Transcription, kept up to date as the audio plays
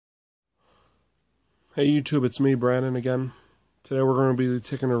Hey YouTube, it's me, Brandon, again. Today we're going to be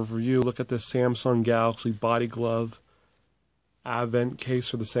taking a review, look at this Samsung Galaxy body glove Avant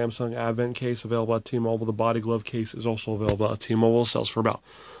case, or the Samsung Avant case, available at T-Mobile. The body glove case is also available at T-Mobile. It sells for about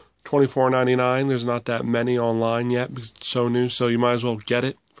 $24.99. There's not that many online yet because it's so new, so you might as well get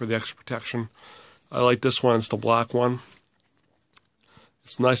it for the extra protection. I like this one. It's the black one.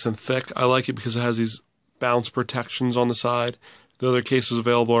 It's nice and thick. I like it because it has these bounce protections on the side. The other cases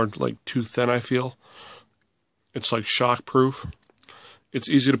available are like too thin, I feel. It's like shock proof. It's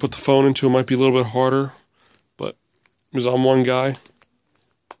easy to put the phone into. It might be a little bit harder, but because I'm one guy.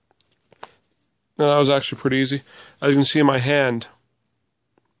 No, that was actually pretty easy. As you can see in my hand,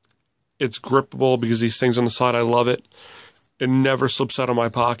 it's grippable because these things on the side, I love it. It never slips out of my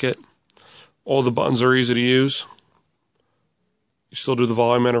pocket. All the buttons are easy to use. You still do the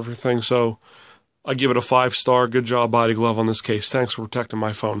volume and everything, so I give it a 5-star. Good job, body glove, on this case. Thanks for protecting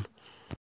my phone.